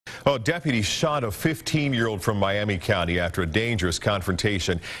Oh, deputies shot a 15-year-old from Miami County after a dangerous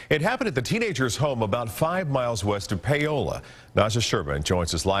confrontation. It happened at the teenager's home about 5 miles west of Paola. Naja Sherman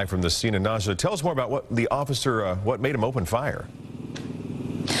joins us live from the scene. And Naja, tell us more about what the officer, what made him open fire.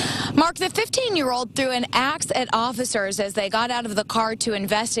 Mark, the 15-year-old threw an axe at officers as they got out of the car to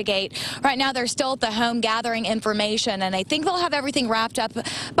investigate. Right now, they're still at the home gathering information, and I think they'll have everything wrapped up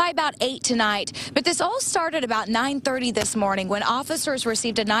by about 8 tonight. But this all started about 9:30 this morning when officers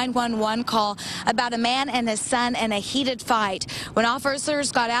received a 911 call about a man and his son in a heated fight. When officers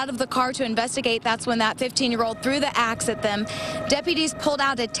got out of the car to investigate, that's when that 15-year-old threw the axe at them. Deputies pulled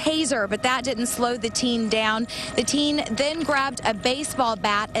out a taser, but that didn't slow the teen down. The teen then grabbed a baseball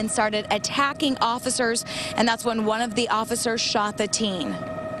bat and started attacking officers, and that's when one of the officers shot the teen.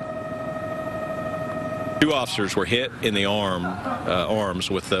 2 officers were hit in the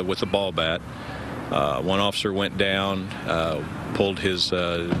arms with the ball bat. One officer went down, pulled his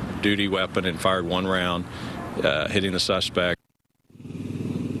duty weapon and fired 1 round, hitting the suspect.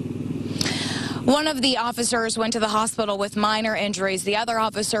 One of the officers went to the hospital with minor injuries. The other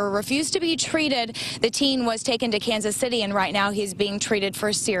officer refused to be treated. The teen was taken to Kansas City, and right now he's being treated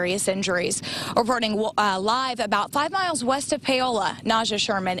for serious injuries. Reporting live about 5 miles west of Paola, Naja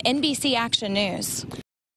Sherman, NBC Action News.